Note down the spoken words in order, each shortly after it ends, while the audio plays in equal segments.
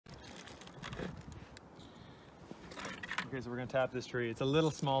Okay, so we're gonna tap this tree. It's a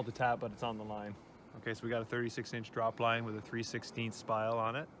little small to tap, but it's on the line. Okay, so we got a 36-inch drop line with a 3/16 spile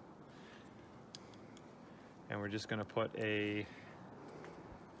on it. And we're just gonna put a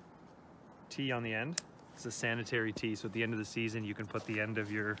T on the end. It's a sanitary T, so at the end of the season, you can put the end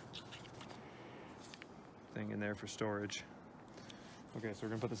of your thing in there for storage. Okay, so we're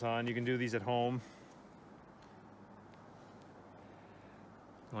gonna put this on. You can do these at home.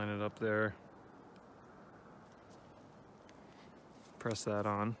 Line it up there. Press that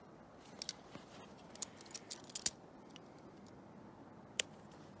on.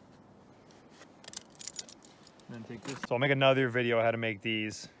 And then take this. So I'll make another video how to make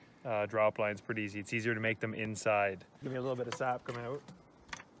these drop lines pretty easy. It's easier to make them inside. Give me a little bit of sap come out.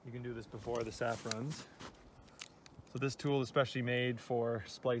 You can do this before the sap runs. So this tool is specially made for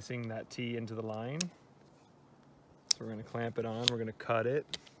splicing that T into the line. So we're gonna clamp it on, we're gonna cut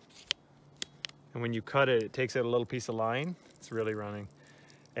it. And when you cut it, it takes out a little piece of line. It's really running.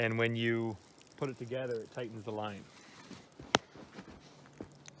 And when you put it together, it tightens the line.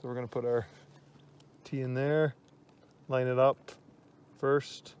 So we're gonna put our T in there, line it up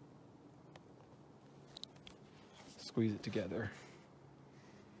first, squeeze it together.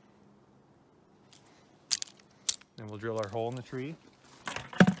 And we'll drill our hole in the tree.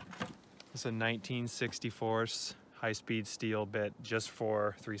 It's a 19/64 high-speed steel bit just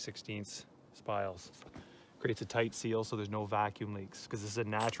for 3/16 spiles. Creates a tight seal so there's no vacuum leaks because this is a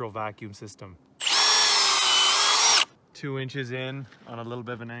natural vacuum system. 2 inches in on a little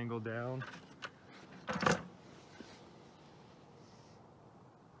bit of an angle down.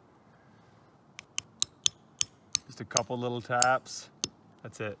 Just a couple little taps.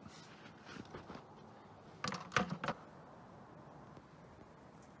 That's it.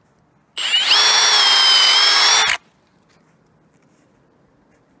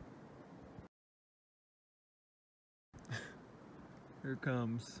 Here it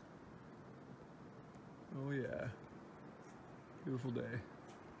comes. Oh yeah. Beautiful day.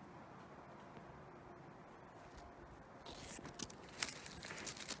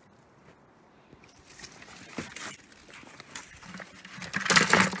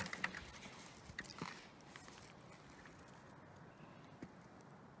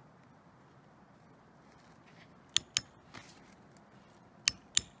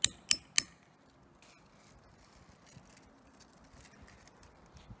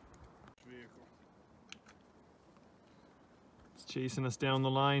 Chasing us down the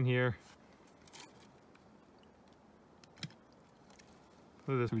line here.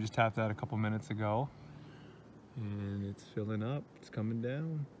 Look at this, we just tapped that a couple minutes ago. And it's filling up, it's coming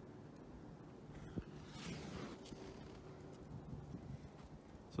down.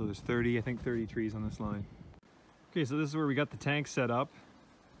 So there's 30 trees on this line. Okay, so this is where we got the tank set up.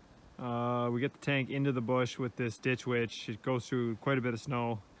 We get the tank into the bush with this ditch witch. It goes through quite a bit of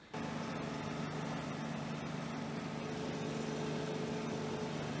snow.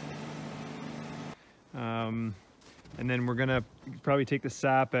 And then we're gonna probably take the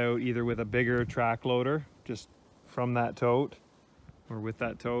sap out either with a bigger track loader, just from that tote, or with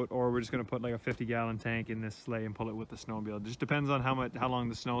that tote, or we're just gonna put like a 50-gallon tank in this sleigh and pull it with the snowmobile. It just depends on how long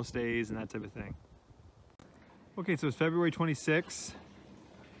the snow stays and that type of thing. Okay, so it's February 26th.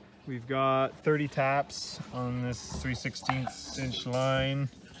 We've got 30 taps on this 3/16 line,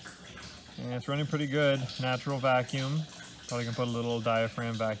 and it's running pretty good. Natural vacuum. Probably gonna put a little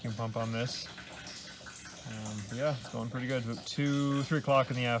diaphragm vacuum pump on this. Yeah, it's going pretty good. About 2, 3 o'clock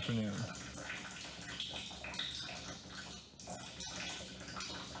in the afternoon.